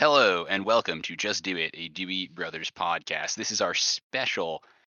Hello and welcome to Just Do It, a Dewey Brothers podcast. This is our special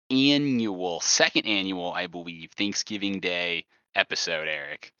second annual, I believe, Thanksgiving Day episode,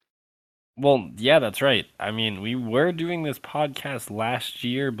 Eric. Well, yeah, that's right. I mean, we were doing this podcast last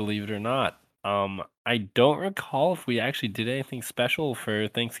year, believe it or not. I don't recall if we actually did anything special for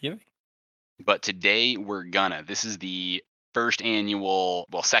Thanksgiving. But today we're gonna. This is the second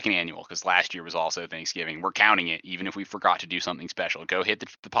annual, because last year was also Thanksgiving. We're counting it, even if we forgot to do something special. Go hit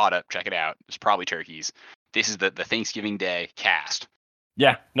the pot up, check it out. It's probably turkeys. This is the Thanksgiving Day cast.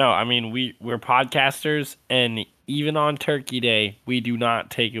 Yeah, no, I mean we're podcasters, and even on Turkey Day, we do not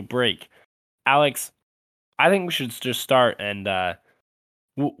take a break. Alex, I think we should just start. And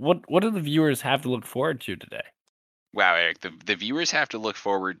what do the viewers have to look forward to today? Wow, Eric, the viewers have to look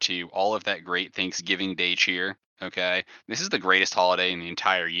forward to all of that great Thanksgiving Day cheer. Okay. This is the greatest holiday in the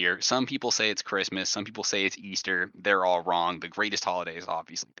entire year. Some people say it's Christmas, some people say it's Easter. They're all wrong. The greatest holiday is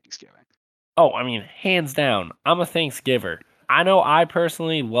obviously Thanksgiving. Oh, I mean, hands down, I'm a Thanksgiver. I know I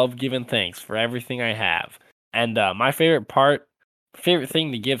personally love giving thanks for everything I have. And my favorite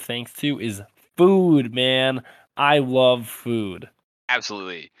thing to give thanks to is food, man. I love food.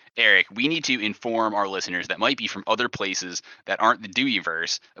 Absolutely. Eric, we need to inform our listeners that might be from other places that aren't the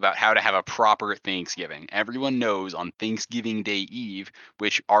Deweyverse about how to have a proper Thanksgiving. Everyone knows on Thanksgiving Day Eve,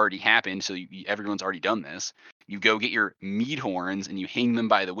 which already happened, so everyone's already done this, you go get your meat horns and you hang them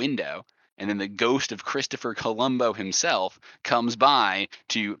by the window. And then the ghost of Christopher Columbo himself comes by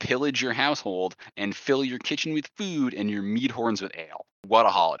to pillage your household and fill your kitchen with food and your meat horns with ale. What a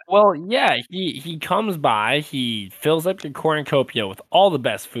holiday. Well, yeah, he comes by, he fills up your cornucopia with all the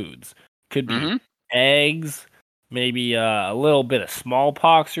best foods. Could be Mm-hmm. eggs, maybe a little bit of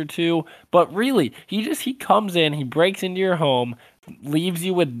smallpox or two, but really, he comes in, he breaks into your home, leaves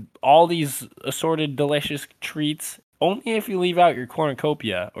you with all these assorted delicious treats. Only if you leave out your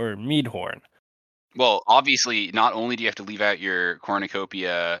cornucopia or meat horn. Well, obviously, not only do you have to leave out your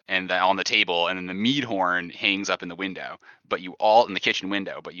cornucopia on the table, and then the mead horn hangs up in the window, but you all in the kitchen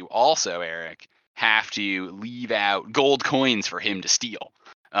window, but you also, Eric, have to leave out gold coins for him to steal.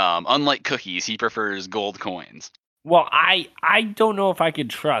 Unlike cookies, he prefers gold coins. Well, I don't know if I could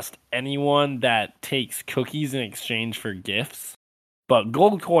trust anyone that takes cookies in exchange for gifts, but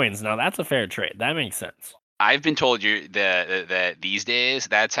gold coins, now that's a fair trade. That makes sense. I've been told that these days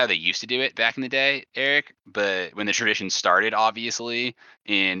that's how they used to do it back in the day, Eric. But when the tradition started, obviously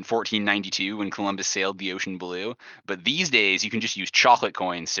in 1492 when Columbus sailed the ocean blue. But these days you can just use chocolate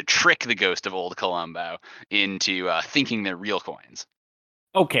coins to trick the ghost of old Columbo into thinking they're real coins.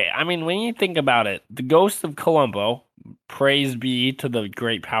 Okay, I mean, when you think about it, the ghost of Columbo, praise be to the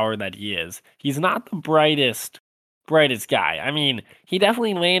great power that he is, he's not the brightest guy. I mean, he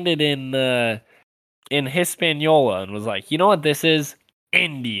definitely landed in Hispaniola and was like, you know what this is?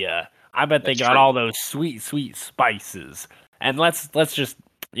 India. I bet they That's got true. all those sweet, sweet spices. And let's just,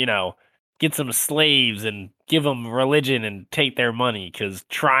 you know, get some slaves and give them religion and take their money, because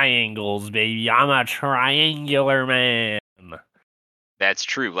triangles, baby. I'm a triangular man. That's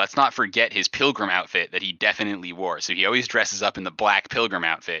true. Let's not forget his pilgrim outfit that he definitely wore. So he always dresses up in the black pilgrim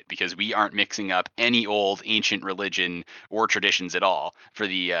outfit because we aren't mixing up any old ancient religion or traditions at all for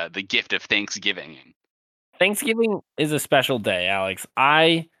the gift of Thanksgiving. Thanksgiving is a special day, Alex.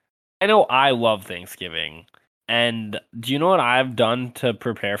 I know I love Thanksgiving. And do you know what I've done to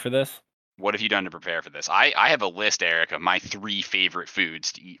prepare for this? What have you done to prepare for this? I have a list, Eric, of my 3 favorite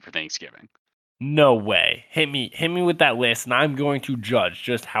foods to eat for Thanksgiving. No way. Hit me with that list, and I'm going to judge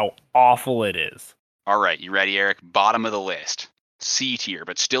just how awful it is. All right, you ready, Eric? Bottom of the list. C tier,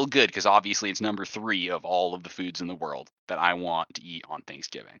 but still good because obviously it's number 3 of all of the foods in the world that I want to eat on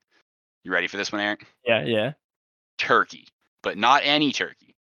Thanksgiving. You ready for this one, Eric? Yeah, yeah. Turkey, but not any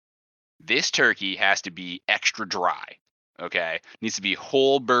turkey. This turkey has to be extra dry. Okay, needs to be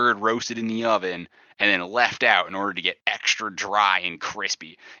whole bird roasted in the oven and then left out in order to get extra dry and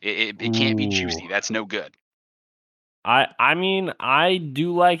crispy. It can't be Ooh. juicy. That's no good. I mean, I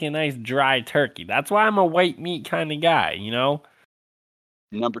do like a nice dry turkey. That's why I'm a white meat kind of guy, you know?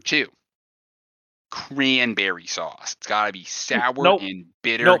 Number 2, cranberry sauce. It's got to be sour Nope. and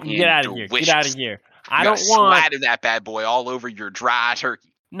bitter Nope, get and out of here. Get out of delicious. here. You I got to don't want slather that bad boy all over your dry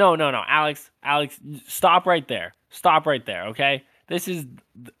turkey. No, no, no. Alex, stop right there. Stop right there, okay? This is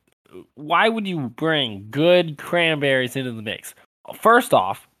Why would you bring good cranberries into the mix? First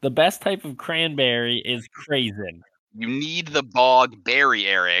off, the best type of cranberry is craisin. You need the bog berry,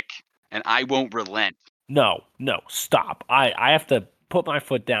 Eric, and I won't relent. No, no, stop. I have to put my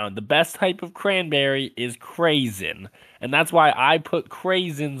foot down. The best type of cranberry is craisin, and that's why I put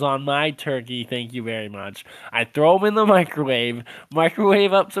craisins on my turkey. Thank you very much. I throw them in the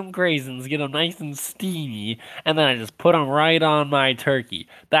microwave up some craisins, get them nice and steamy, and then I just put them right on my turkey.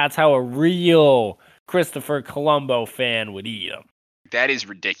 That's how a real Christopher Columbo fan would eat them. That is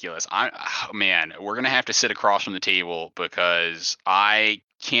ridiculous. Man, we're gonna have to sit across from the table because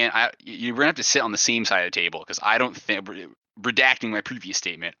you're gonna have to sit on the same side of the table because I don't think, redacting my previous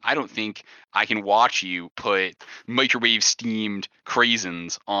statement, I don't think I can watch you put microwave steamed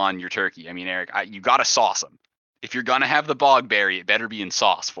craisins on your turkey. I mean, Eric, you gotta sauce them. If you're gonna have the bogberry, it better be in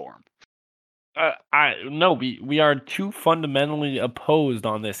sauce form. No, we are too fundamentally opposed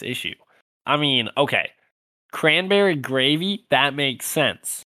on this issue. I mean, okay, cranberry gravy, that makes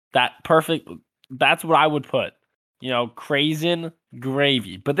sense. That's what I would put. Craisin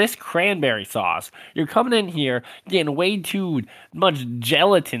gravy. But this cranberry sauce, you're coming in here getting way too much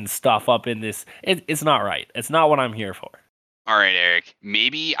gelatin stuff up in this. It's not right. It's not what I'm here for. All right, Eric,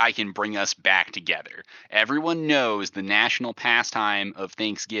 maybe I can bring us back together. Everyone knows the national pastime of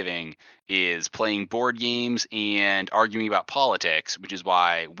Thanksgiving is playing board games and arguing about politics, which is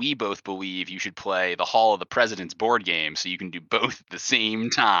why we both believe you should play the Hall of the Presidents board game so you can do both at the same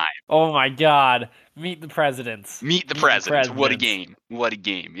time. Oh my God. Meet the Presidents. Meet the Presidents. What a game. What a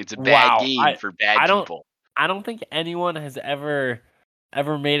game. It's a bad game for bad people. I don't think anyone has ever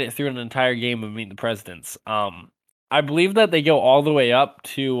made it through an entire game of Meet the Presidents. I believe that they go all the way up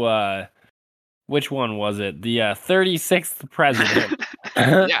to which one was it? The 36th president.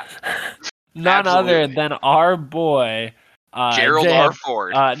 Yeah. None other than our boy Gerald R.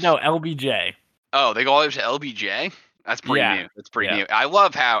 Ford. No, LBJ. Oh, they go all the way to LBJ? That's pretty new. That's pretty new. I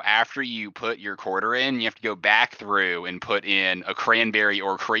love how after you put your quarter in, you have to go back through and put in a cranberry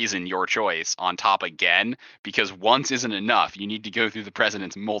or craisin, your choice, on top again, because once isn't enough. You need to go through the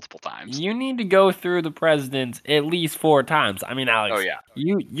presidents multiple times. You need to go through the presidents at least 4 times. I mean, Alex, oh, yeah.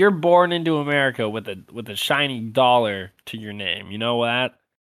 You're born into America with a shiny dollar to your name. You know that?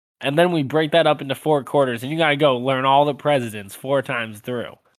 And then we break that up into 4 quarters, and you got to go learn all the presidents 4 times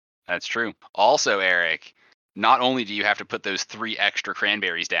through. That's true. Also, Eric, not only do you have to put those 3 extra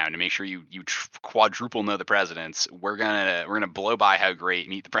cranberries down to make sure you quadruple know the presidents, we're gonna blow by how great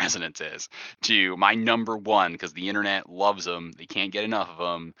Meet the Presidents is to my number 1, because the internet loves them. They can't get enough of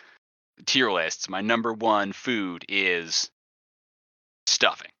them. Tier lists. My number 1 food is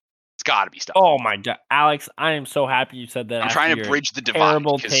stuffing. It's got to be stuffing. Oh my God, Alex! I am so happy you said that. I'm trying to bridge the divide.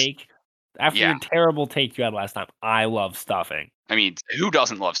 Terrible take. After your terrible take you had last time, I love stuffing. I mean, who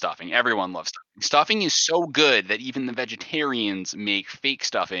doesn't love stuffing? Everyone loves stuffing. Stuffing is so good that even the vegetarians make fake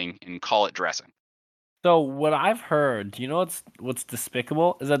stuffing and call it dressing. So what I've heard, you know what's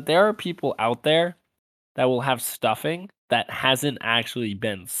despicable, is that there are people out there that will have stuffing that hasn't actually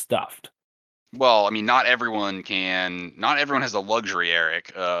been stuffed. Well, I mean, not everyone has the luxury,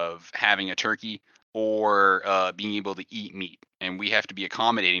 Eric, of having a turkey or being able to eat meat. And we have to be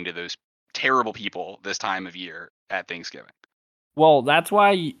accommodating to those terrible people this time of year at Thanksgiving. Well, that's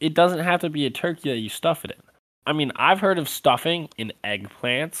why it doesn't have to be a turkey that you stuff it in. I mean, I've heard of stuffing in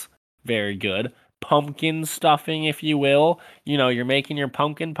eggplants. Very good. Pumpkin stuffing, if you will. You're making your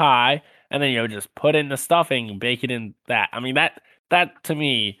pumpkin pie, and then, just put in the stuffing and bake it in that. I mean, that to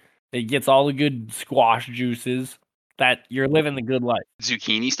me, it gets all the good squash juices that you're living the good life.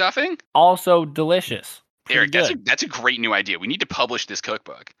 Zucchini stuffing? Also delicious. Eric, that's a great new idea. We need to publish this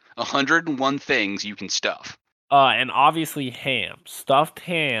cookbook. 101 things you can stuff. And obviously ham. Stuffed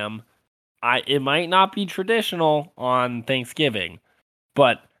ham. It might not be traditional on Thanksgiving,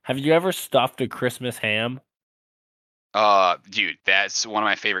 but have you ever stuffed a Christmas ham? Dude, that's one of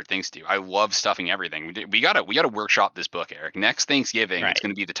my favorite things to do. I love stuffing everything. We gotta workshop this book, Eric. Next Thanksgiving, It's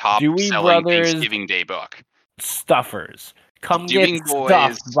gonna be the top selling Thanksgiving Day book. Stuffers. Come get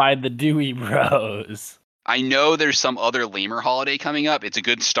stuffed by the Dewey Bros. I know there's some other lamer holiday coming up. It's a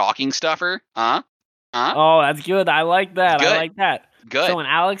good stocking stuffer. Huh? Oh, that's good. I like that. Good. I like that. Good. So when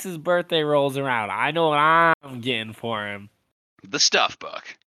Alex's birthday rolls around, I know what I'm getting for him. The stuff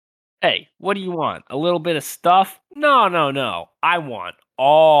book. Hey, what do you want? A little bit of stuff? No. I want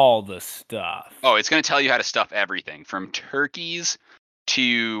all the stuff. Oh, it's going to tell you how to stuff everything from turkeys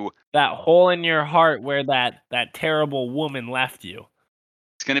to that hole in your heart where that terrible woman left you.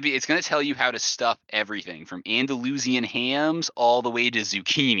 It's going to tell you how to stuff everything from Andalusian hams all the way to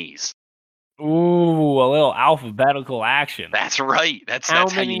zucchinis. Ooh, a little alphabetical action. That's right. That's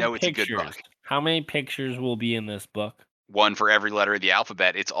how you know it's a good book. How many pictures will be in this book? 1 for every letter of the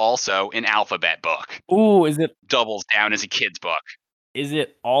alphabet. It's also an alphabet book. Ooh, is it doubles down as a kid's book? Is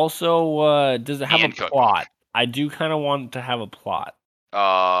it also does it have a plot? I do kind of want to have a plot.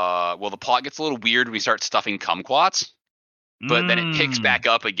 Well, the plot gets a little weird when we start stuffing kumquats, but then it picks back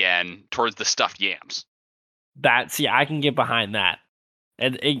up again towards the stuffed yams. I can get behind that.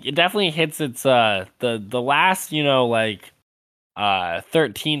 It definitely hits its the last,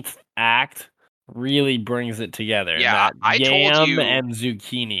 13th act really brings it together. And Yeah, that I told yam you. and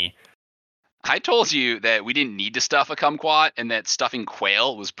zucchini. I told you that we didn't need to stuff a kumquat, and that stuffing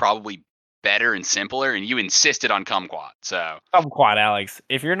quail was probably better and simpler, and you insisted on kumquat. So Kumquat, Alex.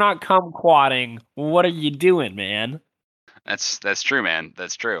 If you're not kumquatting, what are you doing, man? that's true, man.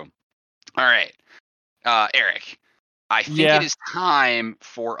 That's true. All right, Eric. I think it Yeah. is time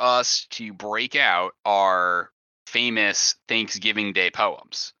for us to break out our famous Thanksgiving Day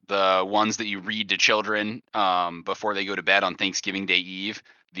poems, the ones that you read to children before they go to bed on Thanksgiving Day Eve,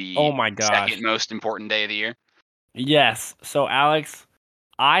 Oh the my gosh. second most important day of the year. Yes. So, Alex,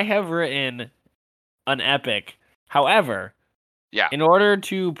 I have written an epic. However, Yeah. in order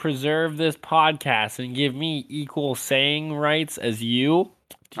to preserve this podcast and give me equal saying rights as you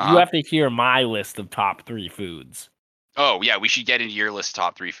Uh-huh. have to hear my list of top 3 foods. Oh, yeah, we should get into your list of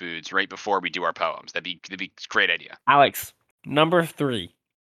top 3 foods right before we do our poems. That'd be a great idea. Alex, number 3,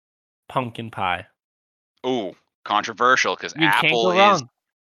 pumpkin pie. Ooh, controversial because You can't apple go is wrong.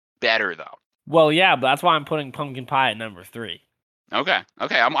 better though. Well, yeah, but that's why I'm putting pumpkin pie at number 3. Okay,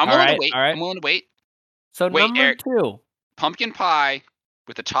 I'm All willing to right, wait. all right. I'm willing to wait. So Wait, number Eric, 2, pumpkin pie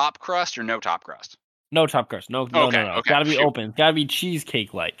with a top crust or no top crust? no top crust. No, no, no, Okay, no. It's okay, got to be phew. open. It's got to be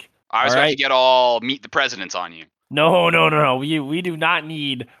cheesecake like. I All was about to right? get all meet the presidents on you. No, no, no, no. We do not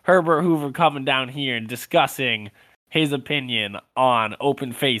need Herbert Hoover coming down here and discussing his opinion on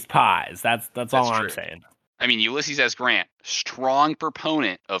open-faced pies. That's That's all I'm true. saying. I mean, Ulysses S. Grant, strong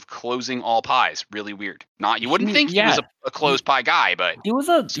proponent of closing all pies. Really weird. You wouldn't think he was a closed pie guy, but He was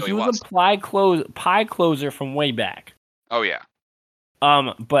a so he was a pie closer from way back. Oh yeah.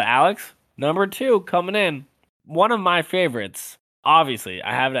 But Alex, number 2 coming in, one of my favorites. Obviously,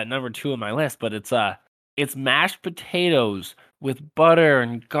 I have it at number 2 on my list, but it's mashed potatoes with butter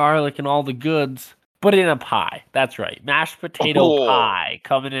and garlic and all the goods, but in a pie. That's right, mashed potato pie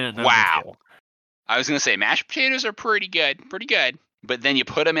coming in at number 2. I was gonna say mashed potatoes are pretty good, but then you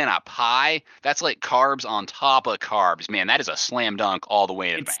put them in a pie. That's like carbs on top of carbs, man. That is a slam dunk all the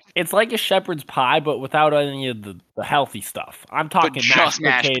way to the bank. It's like a shepherd's pie, but without any of the healthy stuff. I'm But talking just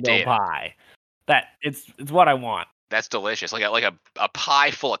mashed potato pie. It's what I want. That's delicious. Like a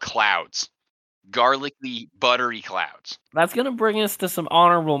pie full of clouds, garlicky, buttery clouds. That's gonna bring us to some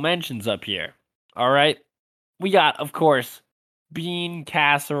honorable mentions up here. All right, we got, of course, bean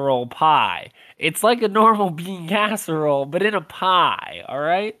casserole pie. It's like a normal bean casserole, but in a pie. All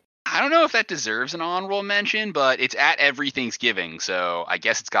right. I don't know if that deserves an honorable mention, but it's at every Thanksgiving, so I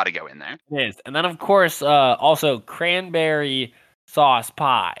guess it's got to go in there. It is. And then, of course, also cranberry sauce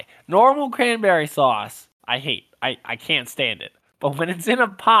pie. Normal cranberry sauce, I hate. I can't stand it. But when it's in a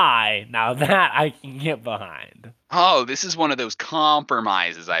pie, now that I can get behind. Oh, this is one of those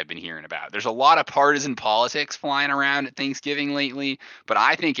compromises I've been hearing about. There's a lot of partisan politics flying around at Thanksgiving lately, but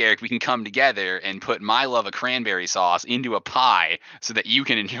I think, Eric, we can come together and put my love of cranberry sauce into a pie so that you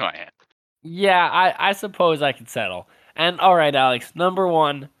can enjoy it. Yeah, I suppose I could settle. And all right, Alex, number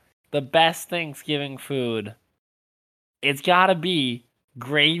 1, the best Thanksgiving food. It's got to be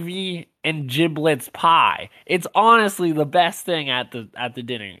gravy and giblets pie. It's honestly the best thing at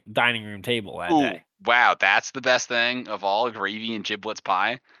the dining room table that day. Wow, that's the best thing of all, gravy and giblets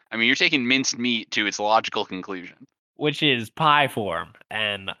pie. I mean, you're taking minced meat to its logical conclusion, which is pie form,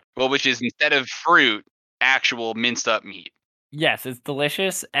 and which is, instead of fruit, actual minced up meat. Yes, it's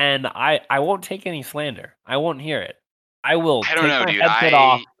delicious, and I won't take any slander. I won't hear it. I will take my headset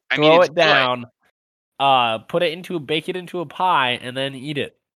off, throw it down, bake it into a pie, and then eat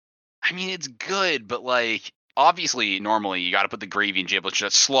it. I mean, it's good, but like, obviously, normally you got to put the gravy and giblets,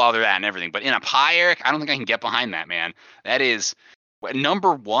 just slaughter that and everything. But in a pie, Eric, I don't think I can get behind that, man. That is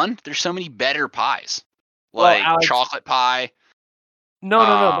number 1. There's so many better pies, like Alex, chocolate pie.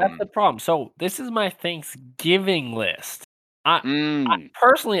 No, that's the problem. So this is my Thanksgiving list. I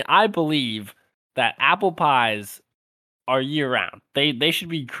personally, I believe that apple pies are year round. They should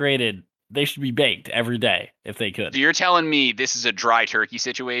be created. They should be baked every day if they could. So you're telling me this is a dry turkey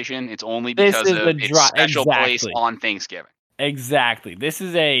situation? It's only because of its special place on Thanksgiving. Exactly.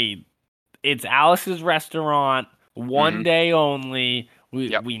 It's Alice's restaurant, one day only. We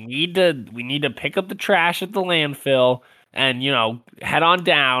need to pick up the trash at the landfill and, head on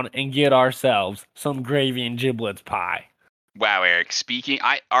down and get ourselves some gravy and giblets pie. Wow, Eric.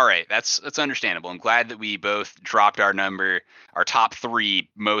 All right, that's understandable. I'm glad that we both dropped our top 3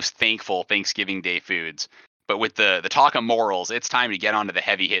 most thankful Thanksgiving Day foods. But with the talk of morals, it's time to get onto the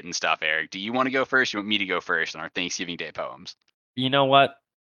heavy hitting stuff, Eric. Do you want to go first? You want me to go first on our Thanksgiving Day poems? You know what?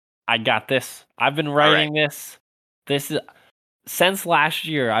 I got this. I've been All right. writing this. This is since last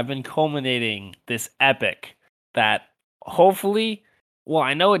year. I've been culminating this epic that hopefully, well,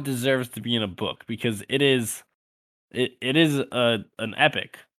 I know it deserves to be in a book because it is an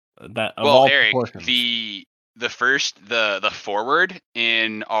epic that of Well, all Eric, proportions. the forward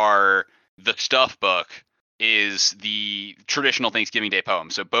in our The Stuff book is the traditional Thanksgiving Day poem.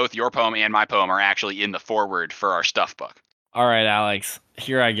 So both your poem and my poem are actually in the forward for our Stuff book. All right, Alex,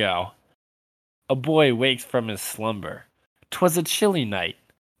 here I go. A boy wakes from his slumber. 'Twas a chilly night.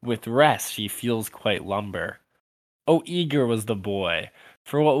 With rest he feels quite lumber. Oh, eager was the boy,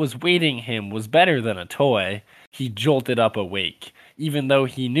 for what was waiting him was better than a toy. He jolted up awake, even though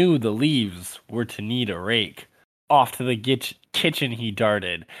he knew the leaves were to need a rake. Off to the kitchen he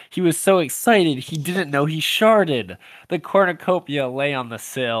darted. He was so excited he didn't know he sharded. The cornucopia lay on the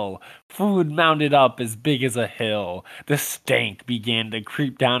sill. Food mounted up as big as a hill. The stank began to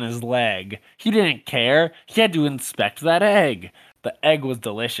creep down his leg. He didn't care. He had to inspect that egg. The egg was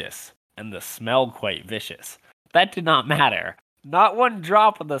delicious, and the smell quite vicious. That did not matter. Not one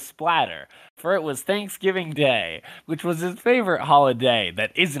drop of the splatter, for it was Thanksgiving Day, which was his favorite holiday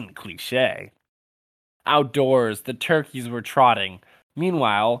that isn't cliche. Outdoors, the turkeys were trotting.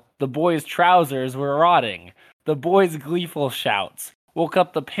 Meanwhile, the boy's trousers were rotting. The boy's gleeful shouts woke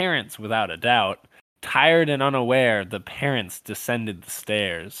up the parents without a doubt. Tired and unaware, the parents descended the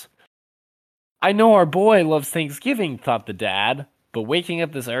stairs. I know our boy loves Thanksgiving, thought the dad, but waking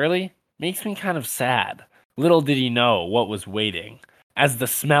up this early makes me kind of sad. Little did he know what was waiting. As the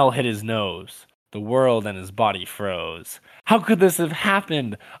smell hit his nose, the world and his body froze. How could this have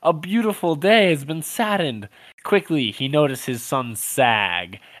happened? A beautiful day has been saddened. Quickly, he noticed his son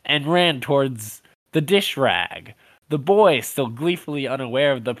sag and ran towards the dish rag. The boy, still gleefully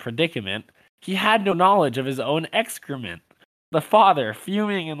unaware of the predicament, he had no knowledge of his own excrement. The father,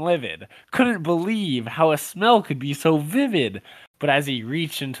 fuming and livid, couldn't believe how a smell could be so vivid. But as he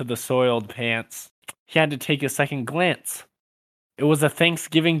reached into the soiled pants, he had to take a second glance. It was a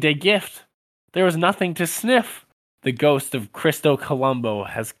Thanksgiving Day gift. There was nothing to sniff. The ghost of Cristo Colombo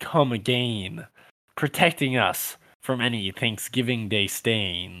has come again, protecting us from any Thanksgiving Day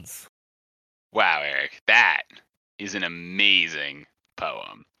stains. Wow, Eric, that is an amazing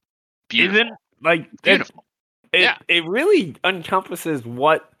poem. Beautiful. Isn't like Beautiful. It really encompasses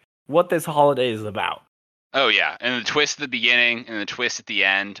what this holiday is about. Oh yeah, and the twist at the beginning and the twist at the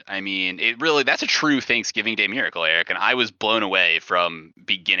end. I mean, that's a true Thanksgiving Day miracle, Eric, and I was blown away from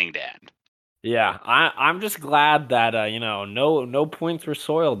beginning to end. Yeah, I'm just glad that no points were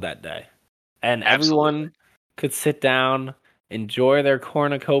soiled that day, and everyone could sit down, enjoy their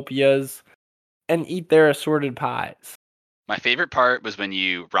cornucopias, and eat their assorted pies. My favorite part was when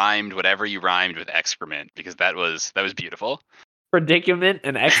you rhymed whatever you rhymed with excrement, because that was beautiful. Predicament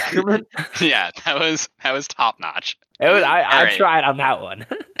and excrement. Yeah, that was top notch. I tried on that one.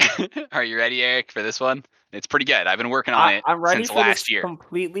 Are you ready, Eric, for this one? It's pretty good. I've been working on it I'm ready since for last this year.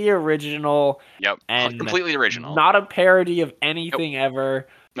 Completely original. Yep, and completely original. Not a parody of anything ever.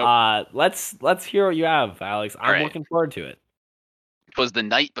 Nope. Let's hear what you have, Alex. I'm looking forward to it. It was the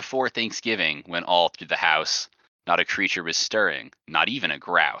night before Thanksgiving when all through the house not a creature was stirring, not even a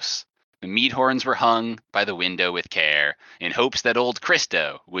grouse. The meat horns were hung by the window with care, in hopes that old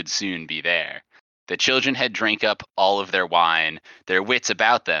Cristo would soon be there. The children had drank up all of their wine, their wits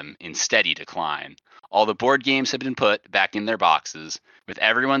about them in steady decline. All the board games had been put back in their boxes, with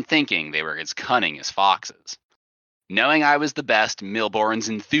everyone thinking they were as cunning as foxes. Knowing I was the best Milborn's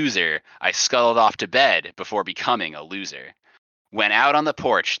enthuser, I scuttled off to bed before becoming a loser. When out on the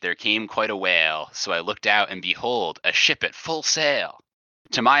porch there came quite a whale, so I looked out and behold, a ship at full sail.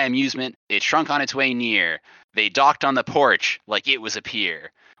 To my amusement, it shrunk on its way near. They docked on the porch like it was a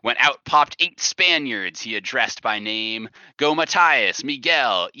pier. When out popped 8 Spaniards he addressed by name. Go Matthias,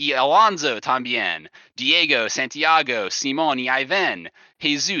 Miguel, y Alonso tambien, Diego, Santiago, Simon y Ivan.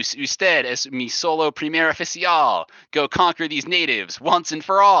 Jesus, usted es mi solo primer oficial. Go conquer these natives once and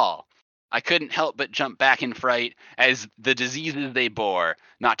for all. I couldn't help but jump back in fright as the diseases they bore,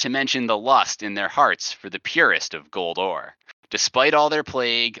 not to mention the lust in their hearts for the purest of gold ore. Despite all their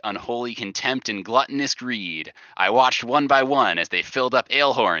plague, unholy contempt, and gluttonous greed, I watched one by one as they filled up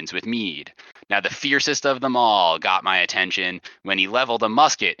ale horns with mead. Now the fiercest of them all got my attention when he leveled a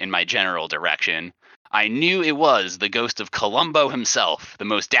musket in my general direction. I knew it was the ghost of Columbo himself, the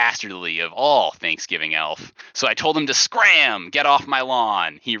most dastardly of all Thanksgiving elf. So I told him to scram, get off my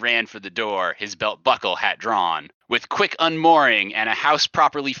lawn. He ran for the door, his belt buckle hat drawn. With quick unmooring and a house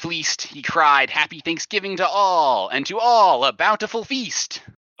properly fleeced, he cried, "Happy Thanksgiving to all, and to all a bountiful feast."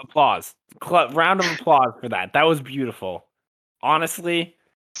 Applause. Round of applause for that. That was beautiful. Honestly,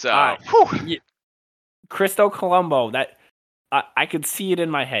 So, Cristo Colombo, that I could see it in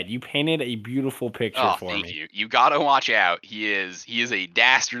my head. You painted a beautiful picture for me. Thank you. You gotta watch out. He is a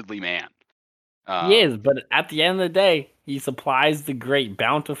dastardly man. He is, but at the end of the day, he supplies the great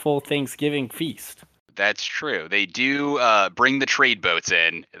bountiful Thanksgiving feast. That's true. They do bring the trade boats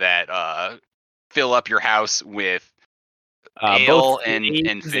in that fill up your house with ale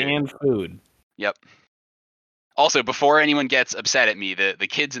and food. And food. Yep. Also, before anyone gets upset at me, the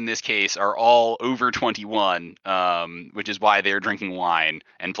kids in this case are all over 21, which is why they're drinking wine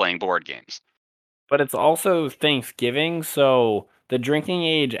and playing board games. But it's also Thanksgiving, so the drinking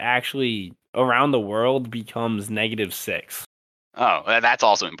age actually around the world becomes -6. Oh, that's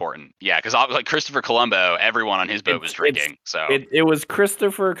also important. Yeah, because like Christopher Colombo, everyone on his boat was drinking. So it was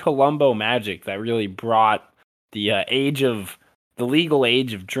Christopher Colombo magic that really brought the legal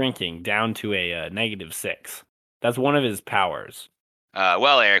age of drinking down to a -6. That's one of his powers.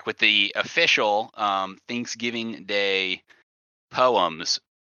 Well, Eric, with the official Thanksgiving Day poems,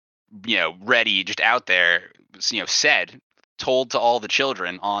 ready, just out there, told to all the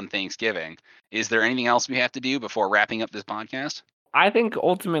children on Thanksgiving. Is there anything else we have to do before wrapping up this podcast? I think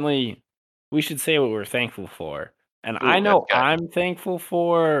ultimately we should say what we're thankful for. And Ooh, I know that's good. I'm thankful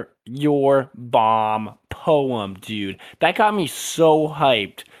for your bomb poem, dude. That got me so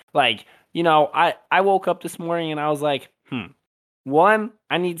hyped. Like, I woke up this morning and I was like, one,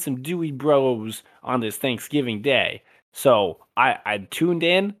 I need some Dewey Bros on this Thanksgiving Day. So I tuned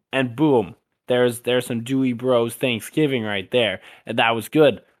in and boom, there's some Dewey Bros Thanksgiving right there. And that was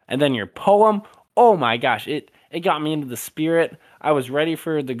good. And then your poem, oh my gosh, it got me into the spirit. I was ready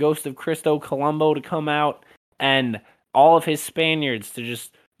for the ghost of Cristo Colombo to come out and all of his Spaniards to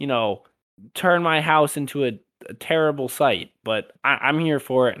just, turn my house into a terrible sight. But I'm here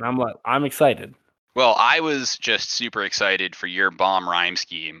for it, and I'm excited. Well, I was just super excited for your bomb rhyme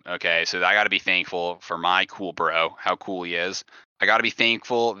scheme. Okay, so I got to be thankful for my cool bro, how cool he is. I got to be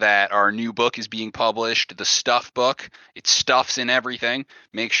thankful that our new book is being published, the Stuff book. It stuffs in everything.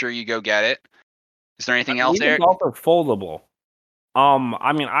 Make sure you go get it. Is there anything else, Eric? It's also foldable.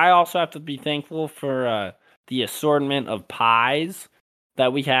 I also have to be thankful for the assortment of pies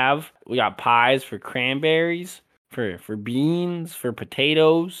that we have. We got pies for cranberries, for beans, for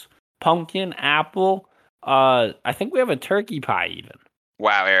potatoes, pumpkin, apple. I think we have a turkey pie even.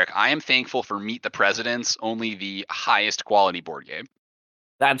 Wow, Eric, I am thankful for Meet the Presidents, only the highest quality board game.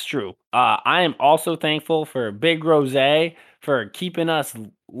 That's true. I am also thankful for Big Rose for keeping us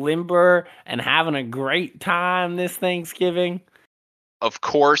limber and having a great time this Thanksgiving. Of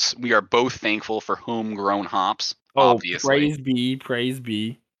course, we are both thankful for homegrown hops. Obviously, praise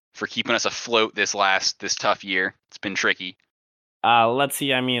be for keeping us afloat this tough year. It's been tricky. Let's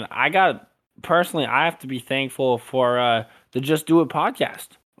see. I mean, I have to be thankful for the Just Do It podcast.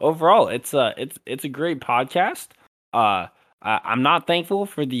 Overall, it's a great podcast. I'm not thankful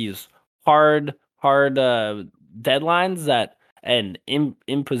for these hard deadlines and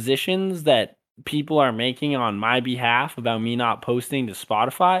impositions that people are making on my behalf about me not posting to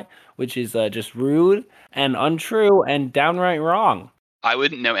Spotify, which is just rude and untrue and downright wrong. I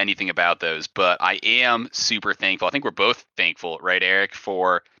wouldn't know anything about those, but I am super thankful. I think we're both thankful, right, Eric,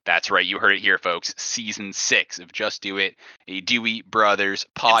 for, that's right, you heard it here, folks, season 6 of Just Do It, a Dewey Brothers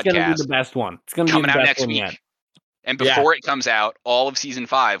podcast. It's going to be the best one. It's going to be coming out next week. Yet. And before it comes out, all of season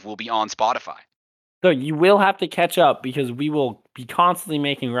 5 will be on Spotify. So you will have to catch up because we will be constantly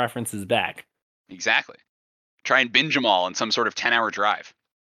making references back. Exactly. Try and binge them all in some sort of 10-hour drive.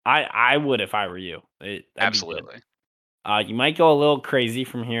 I would if I were you. Absolutely. You might go a little crazy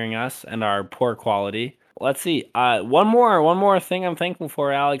from hearing us and our poor quality. Let's see. One more thing I'm thankful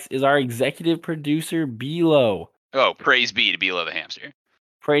for, Alex, is our executive producer, Bilo. Oh, praise be to Bilo the hamster.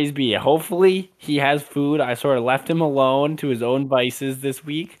 Praise be. Hopefully he has food. I sort of left him alone to his own vices this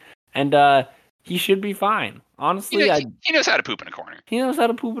week, and he should be fine. Honestly, he knows how to poop in a corner. He knows how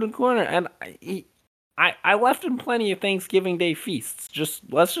to poop in a corner, and I left him plenty of Thanksgiving Day feasts.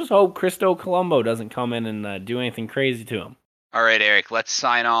 Let's just hope Cristo Colombo doesn't come in and do anything crazy to him. All right, Eric, let's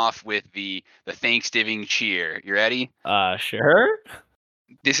sign off with the Thanksgiving cheer. You ready? Sure.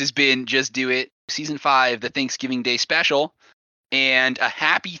 This has been Just Do It, Season 5, the Thanksgiving Day special, and a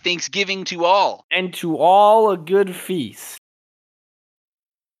happy Thanksgiving to all. And to all a good feast.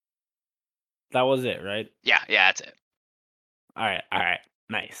 That was it, right? Yeah, that's it. All right,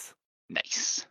 nice. Nice.